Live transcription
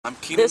I'm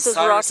Keenan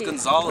Cyrus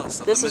Gonzalez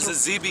of the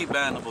Mississippi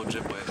Band of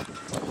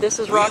Ojibwe.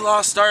 We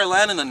lost our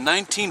land in the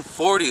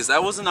 1940s.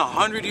 That wasn't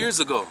 100 years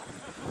ago.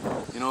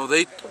 You know,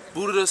 they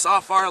booted us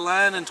off our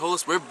land and told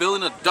us we're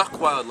building a duck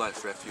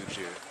wildlife refuge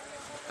here.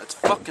 That's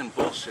fucking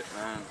bullshit,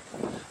 man.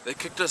 They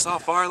kicked us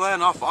off our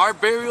land, off our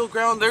burial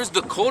ground. There's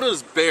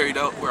Dakotas buried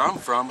out where I'm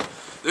from.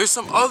 There's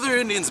some other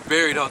Indians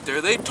buried out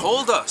there. They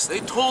told us. They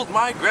told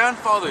my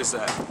grandfathers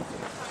that.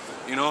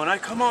 You know, and I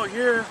come out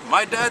here,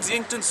 my dad's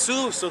Yankton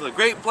Sioux, so the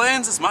Great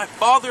Plains is my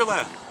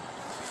fatherland.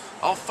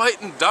 I'll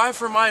fight and die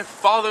for my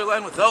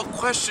fatherland without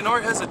question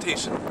or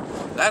hesitation.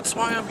 That's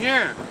why I'm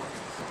here.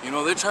 You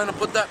know, they're trying to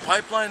put that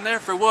pipeline there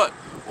for what?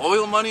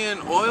 Oil money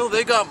and oil?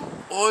 They got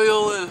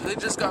oil, they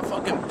just got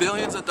fucking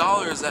billions of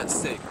dollars at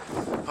stake.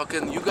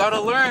 Fucking, you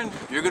gotta learn.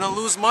 You're gonna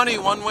lose money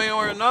one way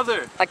or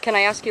another. Can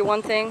I ask you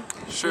one thing?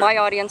 Sure. My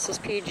audience is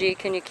PG.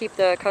 Can you keep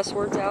the cuss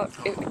words out?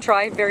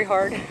 Try very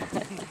hard.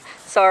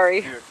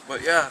 Sorry.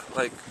 But yeah,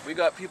 like, we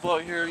got people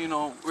out here, you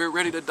know, we're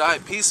ready to die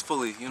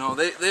peacefully. You know,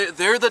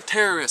 they're the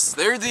terrorists,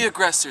 they're the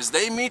aggressors.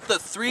 They meet the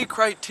 3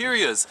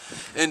 criterias: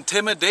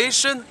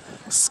 intimidation,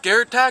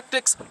 scare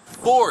tactics,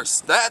 force.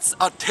 That's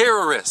a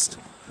terrorist.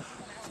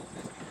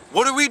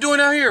 What are we doing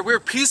out here? We're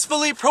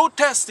peacefully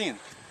protesting.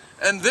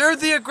 And they're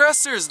the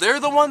aggressors.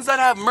 They're the ones that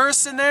have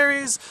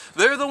mercenaries.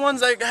 They're the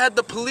ones that had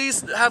the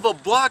police have a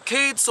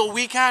blockade so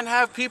we can't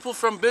have people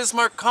from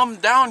Bismarck come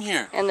down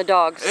here. And the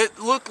dogs. It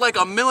looked like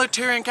a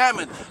military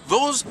encampment.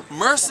 Those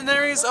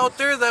mercenaries out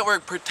there that were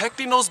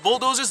protecting those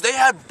bulldozers, they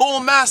had bull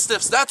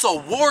mastiffs. That's a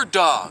war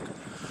dog.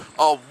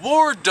 A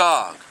war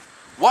dog.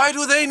 Why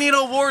do they need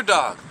a war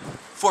dog?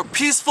 For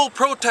peaceful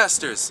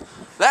protesters.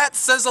 That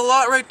says a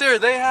lot right there.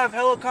 They have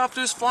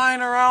helicopters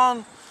flying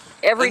around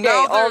every day,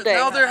 all day.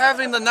 Now they're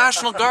having the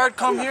National Guard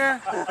come here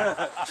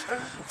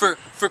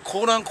for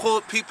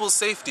quote-unquote people's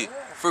safety.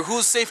 For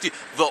whose safety?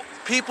 The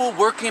people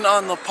working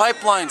on the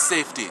pipeline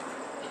safety.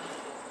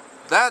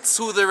 That's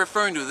who they're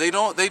referring to.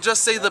 They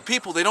just say the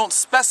people. They don't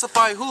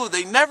specify who.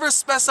 They never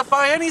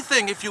specify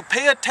anything. If you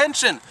pay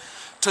attention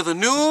to the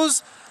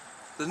news,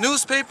 the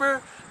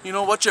newspaper, you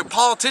know, what your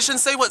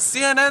politicians say, what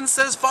CNN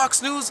says,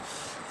 Fox News,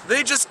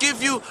 they just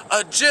give you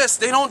a gist.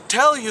 They don't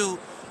tell you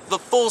the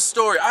full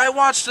story. I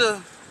watched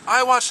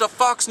a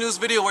Fox News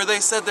video where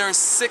they said there's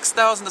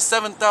 6,000 to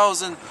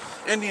 7,000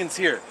 Indians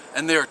here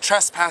and they're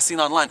trespassing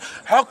on land.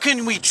 How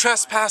can we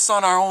trespass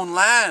on our own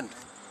land?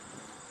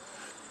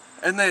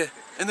 And they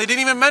didn't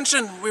even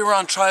mention we were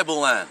on tribal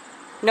land.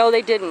 No,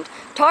 they didn't.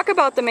 Talk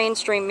about the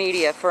mainstream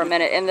media for a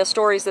minute and the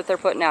stories that they're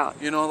putting out.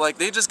 You know, like,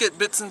 they just get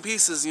bits and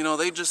pieces, you know,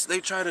 they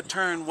try to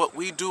turn what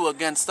we do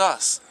against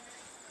us.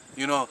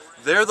 You know,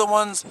 they're the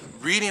ones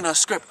reading a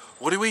script.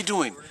 What are we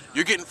doing?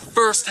 You're getting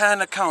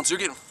first-hand accounts. You're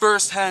getting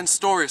first-hand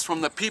stories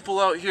from the people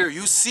out here.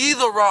 You see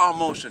the raw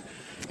emotion.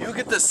 You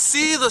get to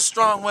see the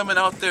strong women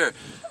out there.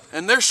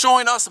 And they're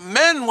showing us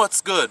men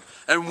what's good.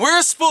 And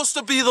we're supposed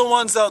to be the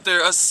ones out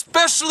there,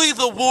 especially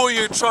the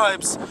warrior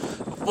tribes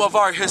of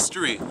our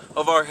history,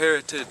 of our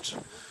heritage.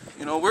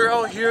 You know, we're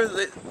out here.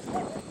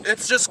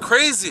 It's just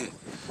crazy.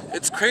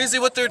 It's crazy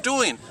what they're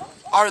doing.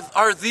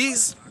 Are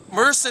these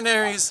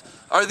mercenaries,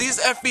 are these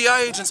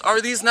FBI agents, are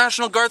these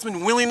National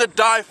Guardsmen willing to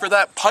die for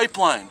that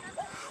pipeline?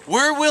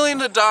 We're willing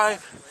to die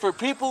for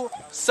people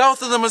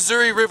south of the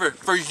Missouri River,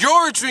 for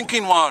your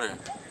drinking water.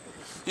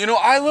 You know,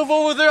 I live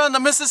over there on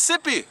the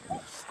Mississippi.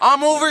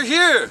 I'm over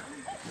here.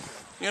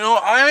 You know,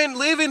 I ain't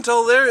leaving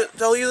till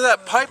either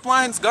that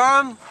pipeline's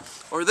gone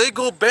or they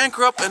go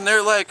bankrupt and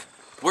they're like,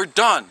 we're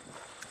done.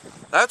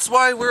 That's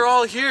why we're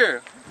all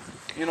here.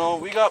 You know,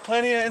 we got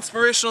plenty of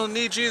inspirational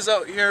Nijis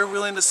out here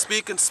willing to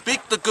speak and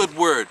speak the good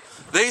word.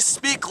 They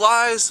speak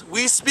lies,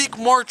 we speak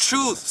more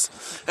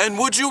truths. And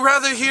would you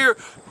rather hear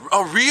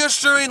a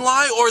reassuring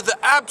lie or the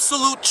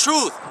absolute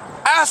truth?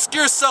 Ask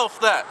yourself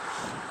that.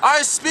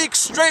 I speak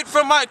straight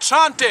from my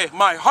chante,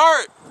 my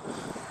heart.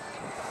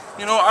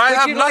 You know, I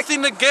have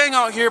nothing to gain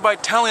out here by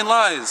telling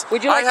lies.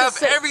 I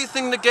have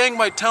everything to gain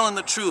by telling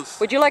the truth.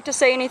 Would you like to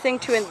say anything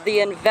to the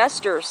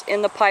investors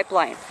in the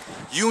pipeline?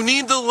 You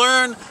need to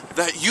learn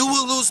that you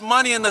will lose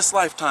money in this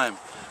lifetime.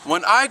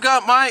 When I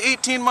got my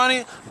 18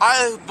 money,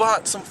 I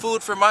bought some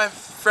food for my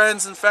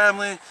friends and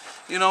family.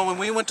 You know, when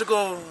we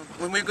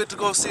get to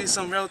go see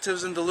some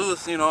relatives in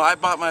Duluth, you know, I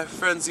bought my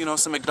friends, you know,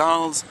 some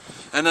McDonald's,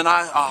 and then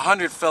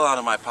 $100 fell out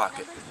of my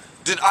pocket.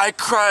 Did I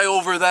cry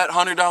over that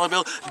 $100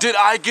 bill? Did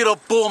I get a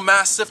bull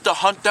mastiff to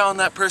hunt down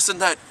that person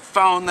that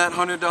found that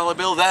 $100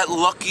 bill, that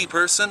lucky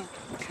person?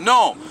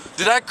 No.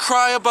 Did I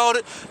cry about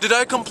it? Did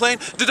I complain?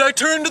 Did I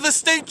turn to the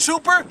state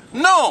trooper?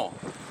 No.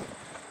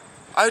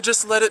 I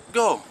just let it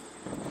go.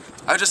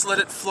 I just let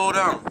it flow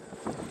down.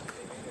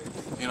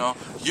 You know,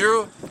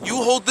 you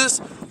hold this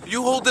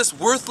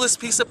worthless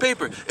piece of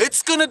paper.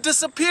 It's gonna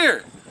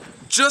disappear.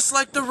 Just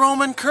like the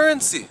Roman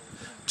currency.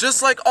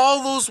 Just like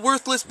all those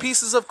worthless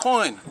pieces of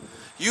coin.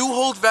 You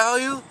hold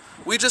value,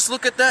 we just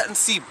look at that and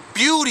see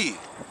beauty.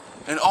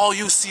 And all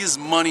you see is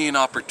money and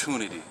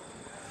opportunity.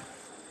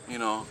 You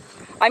know.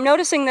 I'm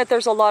noticing that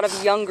there's a lot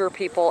of younger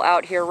people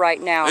out here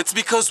right now. It's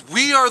because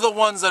we are the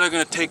ones that are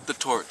going to take the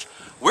torch.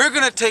 We're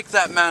gonna take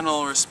that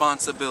mantle of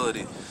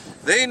responsibility.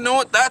 They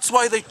know it. That's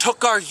why they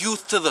took our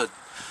youth to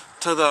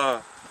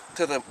the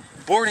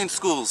boarding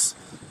schools.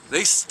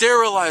 They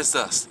sterilized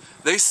us.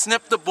 They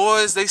snipped the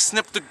boys. They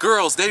snipped the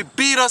girls. They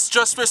beat us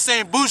just for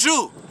saying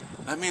bonjour.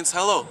 That means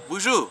hello,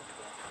 bonjour.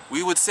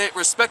 We would say it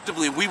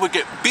respectively. We would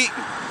get beaten.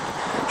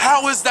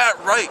 How is that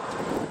right?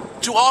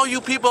 To all you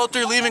people out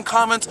there leaving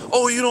comments,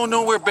 oh, you don't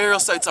know where burial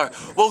sites are.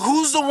 Well,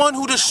 who's the one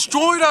who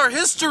destroyed our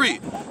history?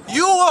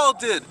 You all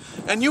did.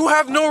 And you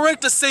have no right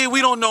to say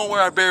we don't know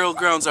where our burial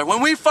grounds are.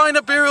 When we find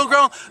a burial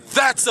ground,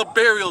 that's a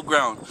burial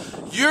ground.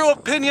 Your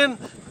opinion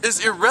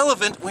is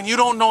irrelevant when you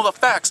don't know the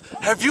facts.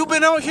 Have you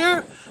been out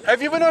here?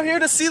 Have you been out here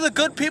to see the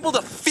good people,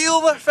 to feel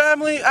the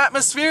family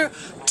atmosphere,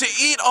 to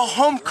eat a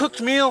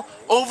home-cooked meal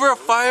over a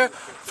fire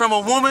from a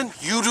woman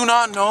you do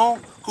not know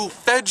who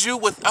fed you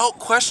without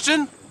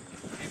question?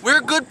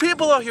 We're good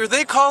people out here.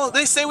 They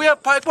say we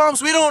have pipe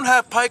bombs. We don't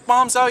have pipe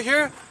bombs out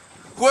here.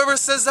 Whoever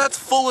says that's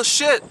full of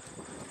shit,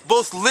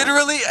 both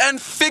literally and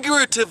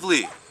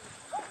figuratively.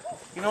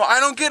 You know,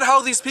 I don't get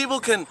how these people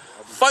can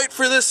fight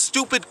for this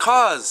stupid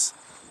cause.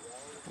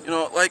 You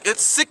know, like, it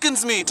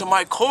sickens me to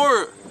my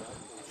core.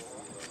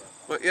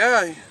 But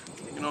yeah,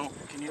 you know.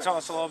 Can you tell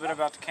us a little bit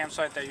about the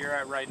campsite that you're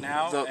at right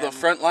now? The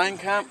front line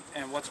camp?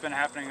 And what's been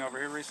happening over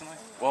here recently?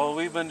 Well,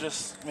 we've been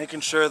just making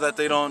sure that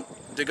they don't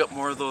dig up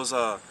more of those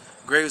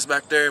graves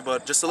back there,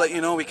 but just to let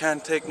you know, we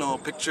can't take no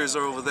pictures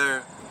over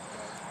there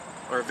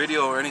or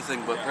video or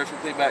anything, but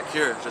perfectly back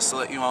here, just to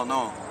let you all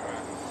know.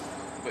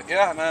 But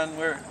yeah, man,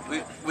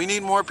 we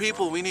need more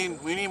people. We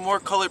need more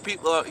colored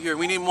people out here.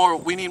 We need more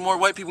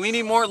white people. We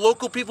need more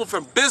local people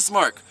from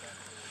Bismarck,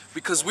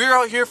 because we're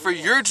out here for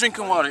your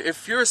drinking water.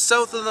 If you're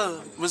south of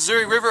the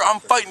Missouri River, I'm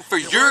fighting for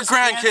your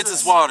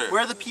grandkids' water.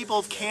 We're the people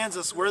of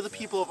Kansas. We're the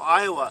people of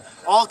Iowa.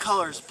 All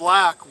colors,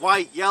 black,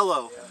 white,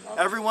 yellow.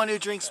 Everyone who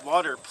drinks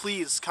water,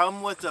 please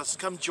come with us.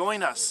 Come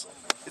join us.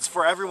 It's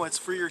for everyone. It's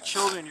for your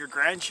children, your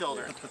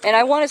grandchildren. And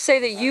I want to say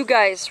that you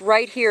guys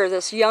right here,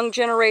 this young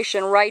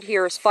generation right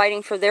here, is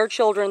fighting for their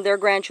children, their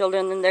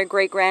grandchildren, and their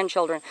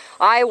great-grandchildren.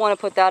 I want to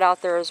put that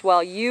out there as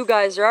well. You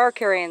guys are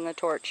carrying the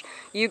torch.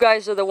 You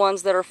guys are the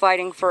ones that are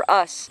fighting for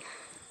us,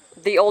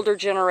 the older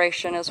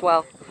generation as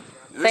well.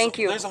 Thank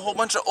you. There's a whole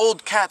bunch of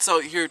old cats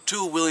out here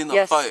too willing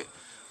to fight,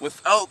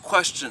 without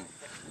question.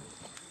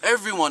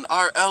 Everyone,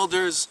 our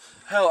elders,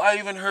 hell, I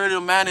even heard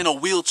a man in a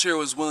wheelchair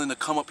was willing to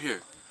come up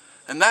here.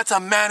 And that's a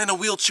man in a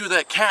wheelchair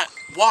that can't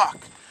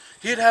walk.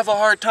 He'd have a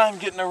hard time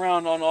getting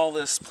around on all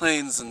this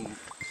plains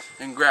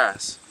and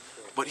grass.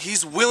 But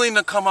he's willing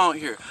to come out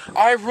here.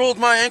 I rolled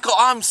my ankle,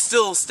 I'm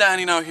still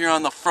standing out here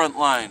on the front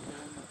line.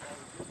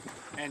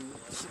 And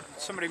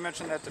somebody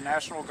mentioned that the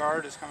National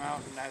Guard has come out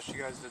and asked you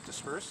guys to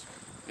disperse?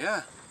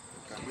 Yeah.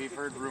 We've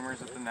heard rumors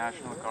that the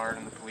National Guard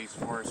and the police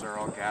force are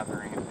all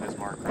gathering in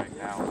Bismarck right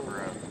now for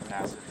a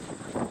massive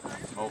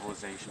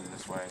mobilization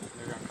this way.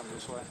 They're going to come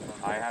this way?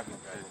 I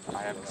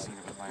haven't seen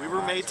it with my We own were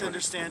eyes, made to but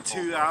understand it's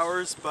 2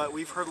 hours, but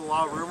we've heard a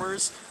lot of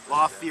rumors, a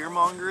lot of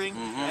fear-mongering.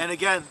 And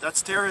again,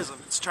 that's terrorism.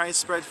 It's trying to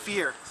spread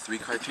fear. 3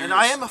 criteria. And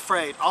I am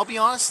afraid. I'll be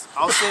honest.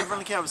 I'll say in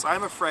front of the cameras,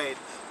 I'm afraid.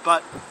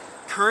 But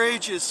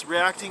courage is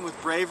reacting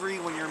with bravery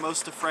when you're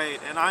most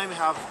afraid. And I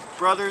have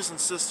brothers and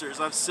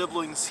sisters, I have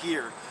siblings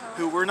here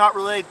who we're not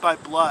related by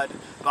blood,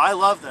 but I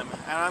love them,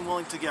 and I'm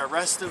willing to get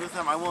arrested with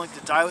them, I'm willing to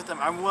die with them,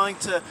 I'm willing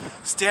to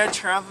stand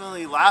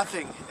triumphantly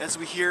laughing as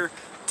we hear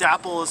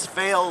DAPL has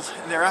failed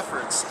in their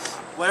efforts.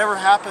 Whatever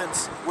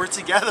happens, we're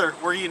together,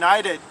 we're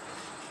united.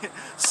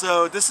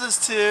 So this is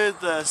to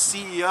the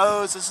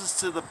CEOs, this is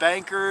to the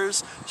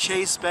bankers,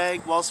 Chase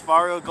Bank, Wells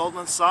Fargo,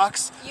 Goldman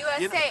Sachs.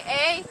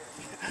 USAA.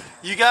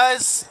 You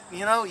guys,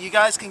 you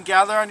guys can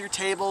gather on your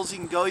tables, you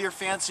can go to your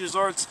fancy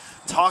resorts,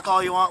 talk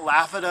all you want,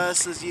 laugh at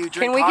us as you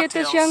drink Can we cocktails.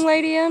 get this young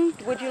lady in?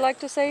 Would you like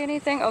to say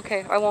anything?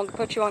 Okay, I won't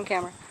put you on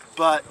camera.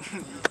 But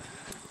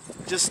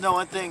just know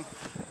one thing,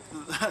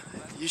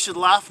 you should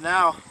laugh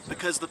now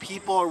because the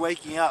people are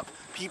waking up.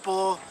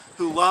 People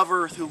who love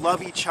Earth, who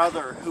love each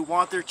other, who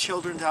want their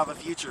children to have a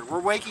future. We're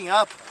waking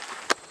up.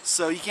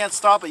 So you can't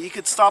stop it. You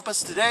could stop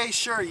us today,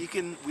 sure. You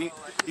can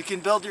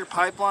build your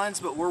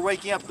pipelines, but we're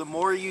waking up. The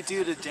more you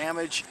do to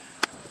damage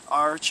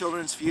our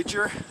children's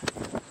future,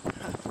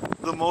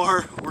 the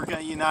more we're going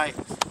to unite.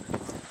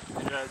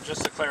 And,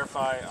 just to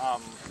clarify,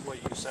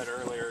 what you said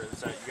earlier is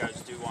that you guys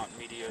do want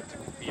media to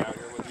be out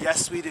here with you.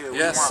 Yes, we do.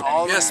 Yes, we want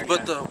all yes,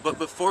 media. but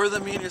before the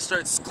media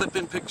starts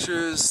clipping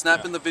pictures,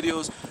 snapping the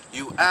videos,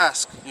 you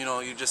ask,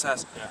 you just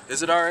ask,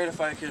 is it alright if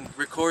I can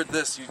record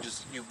this?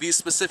 You be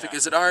specific.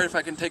 Is it alright if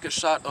I can take a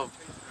shot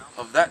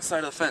of that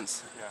side of the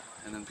fence? Yeah.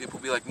 And then people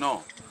be like,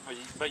 no.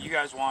 But you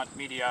guys want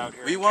media out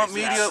here. We want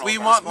media. We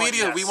want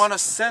media. We want to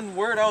send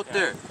word out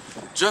there,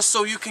 just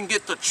so you can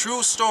get the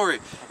true story,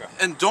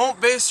 and don't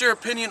base your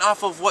opinion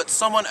off of what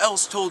someone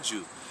else told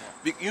you.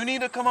 You need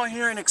to come out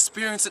here and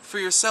experience it for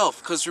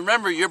yourself. Because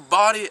remember, your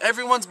body,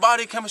 everyone's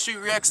body chemistry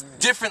reacts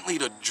differently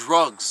to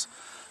drugs,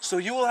 so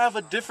you will have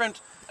a different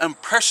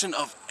impression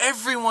of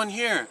everyone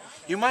here.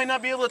 You might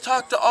not be able to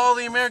talk to all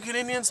the American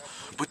Indians,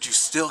 but you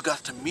still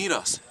got to meet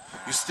us.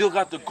 You still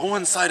got to go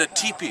inside a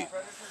teepee.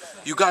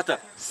 You got to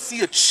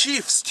see a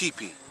chief's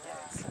teepee.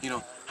 You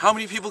know, how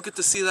many people get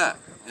to see that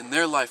in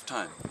their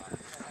lifetime?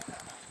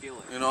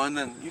 You know, and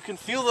then you can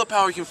feel the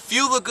power, you can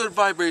feel the good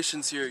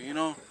vibrations here, you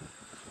know.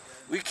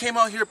 We came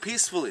out here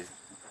peacefully.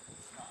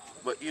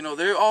 But, you know,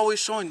 they're always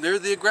showing they're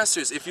the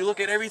aggressors. If you look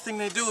at everything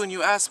they do and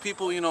you ask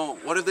people, you know,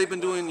 what have they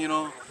been doing, you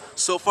know,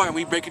 so far, and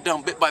we break it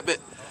down bit by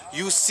bit,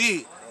 you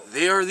see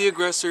they are the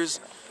aggressors.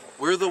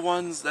 We're the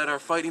ones that are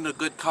fighting a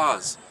good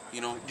cause.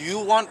 You know, do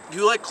you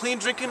like clean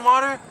drinking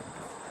water?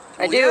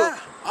 I do. Yeah,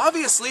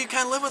 obviously you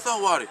can't live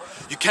without water.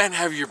 You can't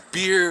have your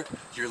beer,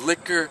 your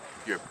liquor,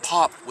 your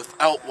pop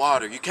without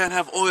water. You can't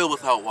have oil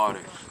without water.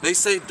 They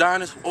say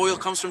oil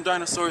comes from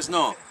dinosaurs.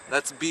 No,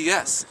 that's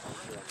BS.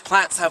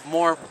 Plants have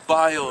more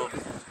biomass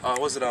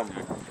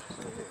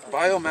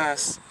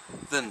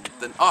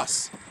than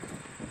us.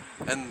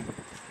 And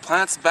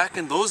plants back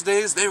in those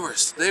days, they were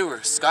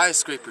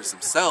skyscrapers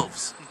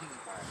themselves.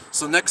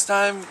 So next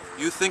time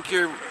you think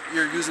you're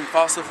using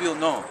fossil fuel,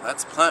 no,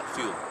 that's plant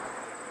fuel.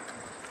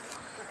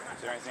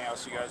 Is there anything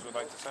else you guys would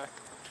like to say?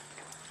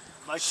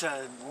 I'd like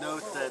to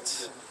note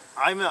that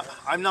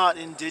I'm not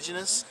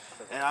indigenous,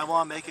 and I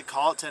want to make a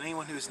call to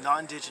anyone who's not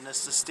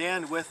indigenous to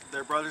stand with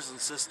their brothers and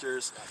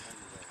sisters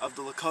of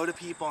the Lakota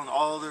people and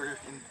all other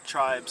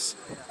tribes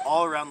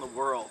all around the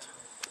world,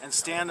 and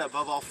stand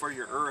above all for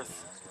your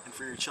earth and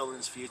for your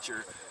children's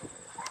future.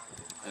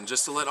 And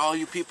just to let all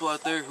you people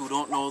out there who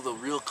don't know the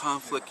real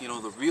conflict, you know,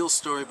 the real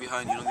story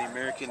behind, you know,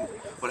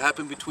 what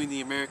happened between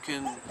the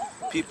American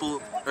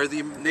people, or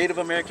the Native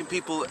American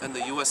people and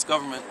the U.S.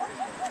 government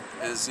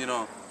is, you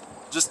know,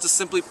 just to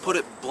simply put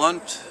it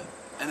blunt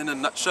and in a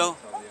nutshell,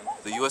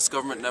 the U.S.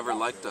 government never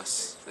liked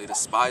us. They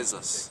despise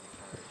us.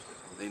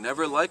 They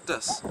never liked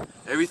us.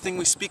 Everything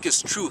we speak is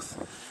truth.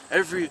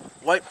 Every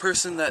white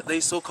person that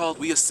they so-called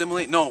we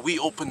assimilate, no, we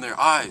open their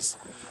eyes.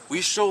 We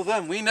show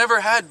them we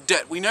never had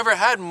debt, we never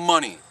had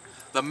money.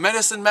 The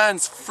medicine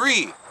man's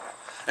free.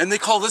 And they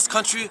call this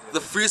country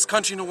the freest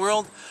country in the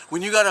world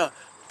when you gotta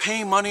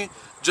pay money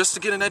just to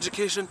get an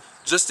education,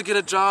 just to get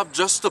a job,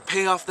 just to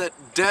pay off that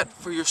debt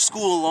for your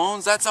school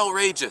loans. That's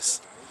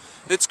outrageous.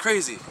 It's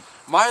crazy.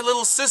 My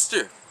little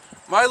sister,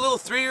 my little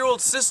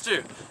 3-year-old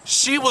sister,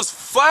 she was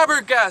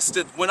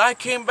flabbergasted when I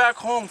came back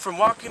home from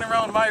walking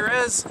around my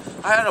res.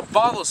 I had a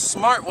bottle of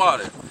Smart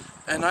Water.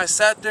 And I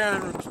sat there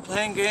and was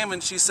playing game,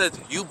 and she said,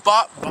 "You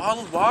bought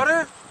bottled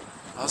water?"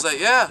 I was like,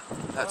 "Yeah,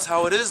 that's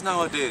how it is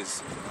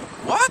nowadays."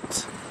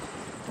 What?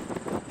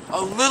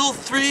 A little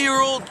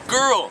 3-year-old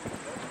girl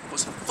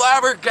was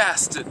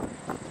flabbergasted.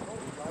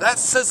 That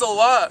says a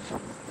lot.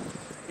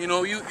 You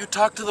know, you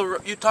talk to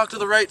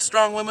the right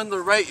strong women, the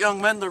right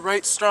young men, the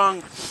right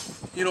strong,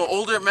 you know,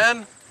 older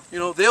men. You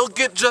know, they'll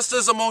get just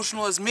as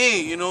emotional as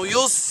me. You know,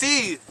 you'll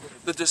see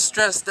the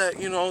distress that,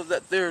 you know,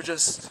 that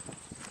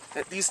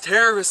these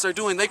terrorists are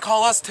doing. They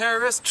call us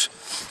terrorists.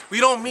 We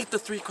don't meet the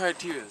 3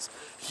 criteria.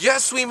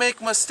 Yes, we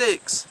make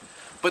mistakes,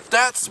 but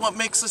that's what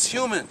makes us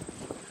human.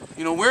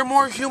 You know, we're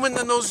more human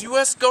than those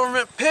U.S.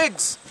 government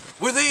pigs.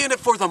 Were they in it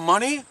for the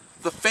money,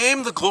 the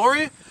fame, the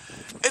glory?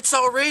 It's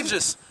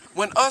outrageous.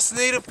 When us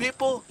Native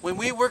people, when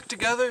we worked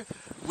together,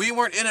 we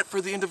weren't in it for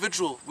the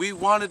individual. We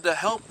wanted to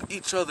help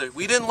each other.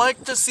 We didn't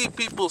like to see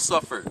people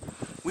suffer.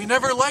 We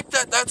never liked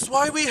that. That's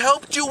why we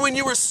helped you when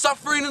you were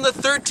suffering in the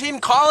 13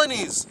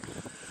 colonies.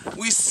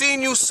 We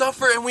seen you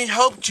suffer and we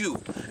helped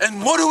you.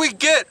 And what do we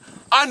get?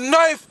 A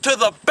knife to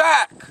the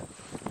back.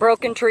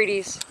 Broken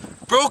treaties.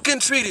 Broken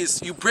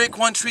treaties. You break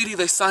one treaty,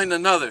 they sign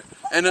another,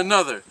 and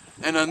another,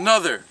 and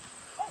another.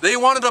 They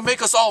wanted to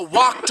make us all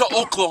walk to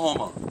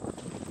Oklahoma.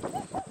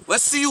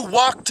 Let's see you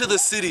walk to the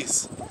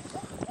cities.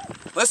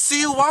 Let's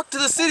see you walk to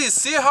the cities.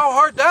 See how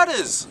hard that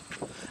is.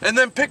 And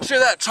then picture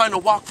that, trying to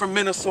walk from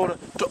Minnesota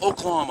to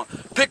Oklahoma.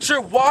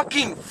 Picture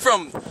walking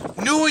from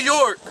New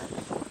York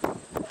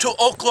to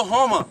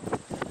Oklahoma.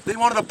 They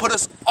wanted to put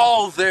us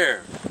all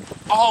there.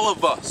 All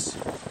of us.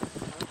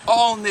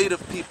 All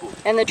Native people.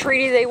 And the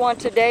treaty they want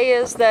today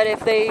is that if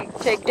they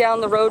take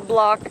down the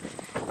roadblock,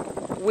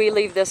 we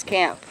leave this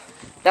camp.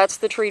 That's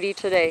the treaty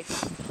today.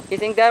 You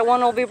think that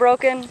one will be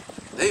broken?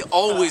 They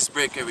always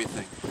break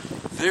everything.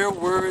 Their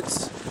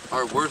words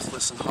are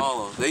worthless and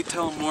hollow. They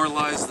tell more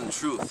lies than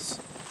truths.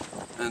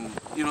 And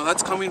you know,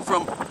 that's coming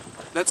from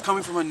a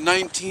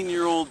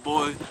 19-year-old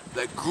boy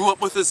that grew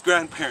up with his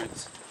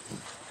grandparents.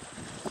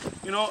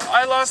 You know,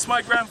 I lost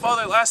my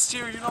grandfather last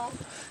year, you know.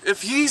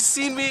 If he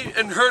seen me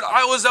and heard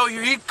I was out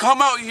here, he'd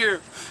come out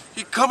here.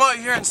 He'd come out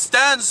here and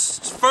stand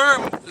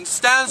firm and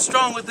stand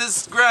strong with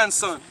his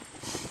grandson.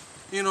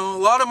 You know,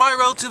 a lot of my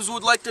relatives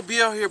would like to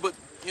be out here, but,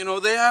 you know,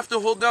 they have to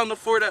hold down the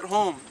fort at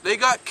home. They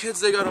got kids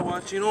they gotta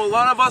watch. You know, a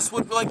lot of us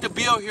would like to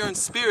be out here in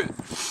spirit.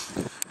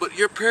 But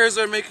your prayers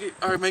are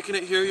making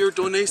it here, your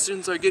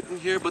donations are getting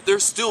here, but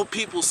there's still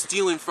people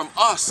stealing from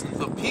us,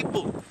 the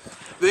people.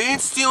 They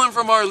ain't stealing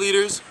from our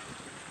leaders.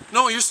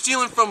 No, you're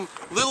stealing from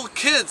little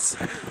kids,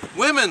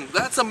 women.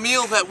 That's a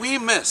meal that we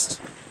missed.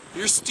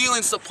 You're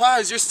stealing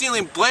supplies, you're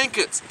stealing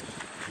blankets.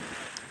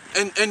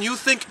 And you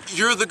think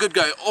you're the good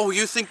guy. Oh,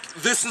 you think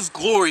this is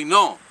glory.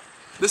 No,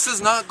 this is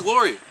not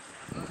glory.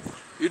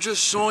 You're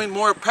just showing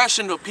more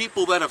oppression to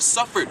people that have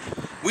suffered.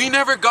 We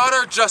never got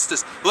our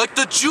justice, like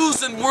the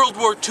Jews in World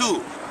War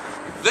II.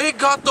 They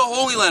got the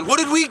Holy Land. What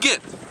did we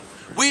get?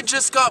 We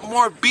just got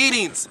more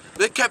beatings.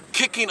 They kept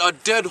kicking a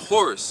dead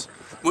horse.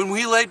 When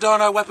we laid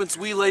down our weapons,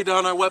 we laid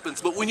down our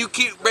weapons. But when you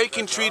keep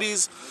breaking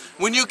treaties,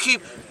 when you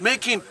keep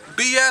making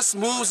BS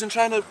moves and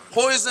trying to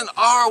poison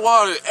our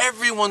water,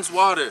 everyone's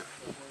water,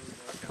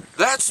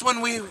 that's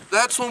when we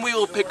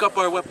will pick up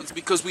our weapons,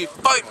 because we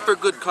fight for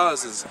good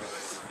causes.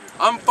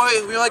 I'm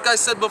fighting, like I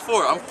said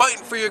before, I'm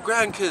fighting for your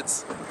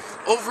grandkids.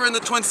 Over in the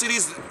Twin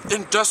Cities,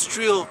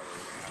 industrial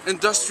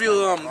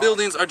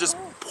buildings are just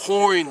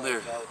pouring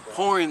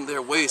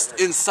their waste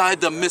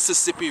inside the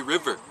Mississippi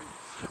River.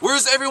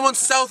 Where's everyone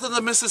south of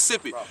the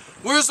Mississippi?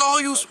 Where's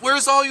all you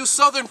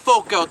southern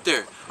folk out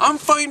there? I'm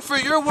fighting for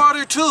your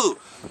water too.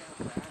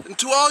 And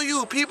to all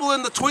you people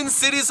in the Twin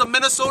Cities of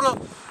Minnesota,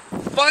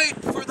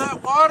 fight for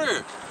that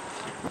water.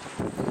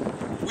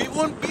 We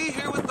wouldn't be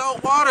here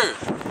without water.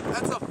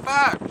 That's a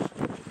fact.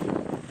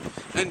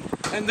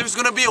 And there's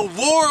gonna be a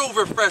war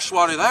over fresh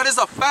water. That is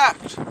a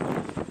fact.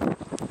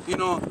 You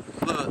know,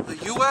 the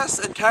US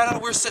and Canada,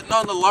 we're sitting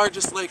on the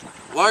largest lake,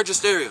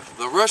 largest area.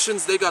 The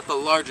Russians, they got the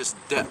largest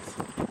depth.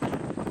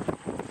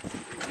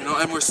 You know,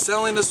 and we're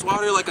selling this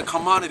water like a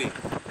commodity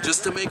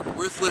just to make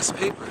worthless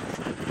paper.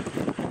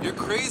 You're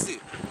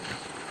crazy.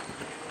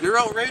 You're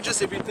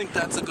outrageous if you think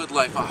that's a good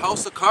life. A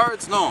house of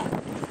cards? No.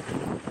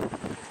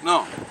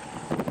 No.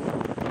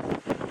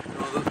 You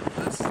know,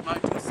 that's my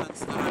 2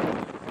 cents that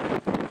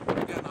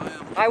again,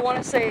 I want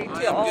to say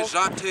to all...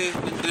 Gejate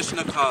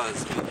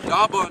Indishnakaz.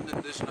 Daban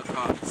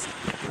Indishnakaz.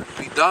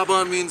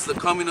 Daban means the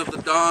coming of the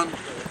dawn,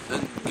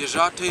 and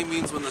Gejate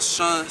means when the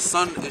sun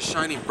is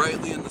shining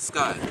brightly in the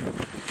sky.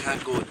 You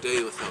can't go a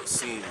day without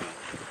seeing me.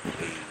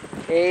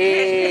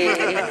 Hey.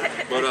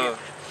 But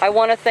I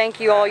want to thank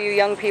you, all you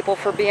young people,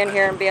 for being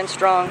here and being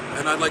strong.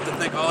 And I'd like to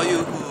thank all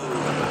you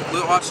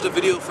who watched the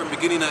video from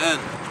beginning to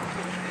end.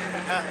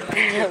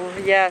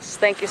 Yes,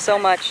 thank you so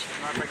much.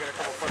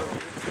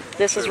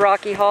 This is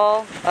Rocky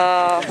Hall,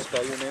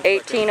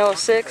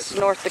 1806,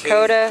 North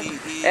Dakota,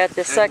 at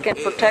the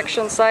 2nd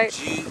Protection Site.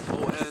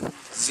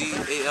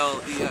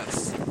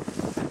 Gonzales.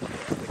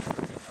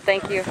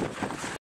 Thank you.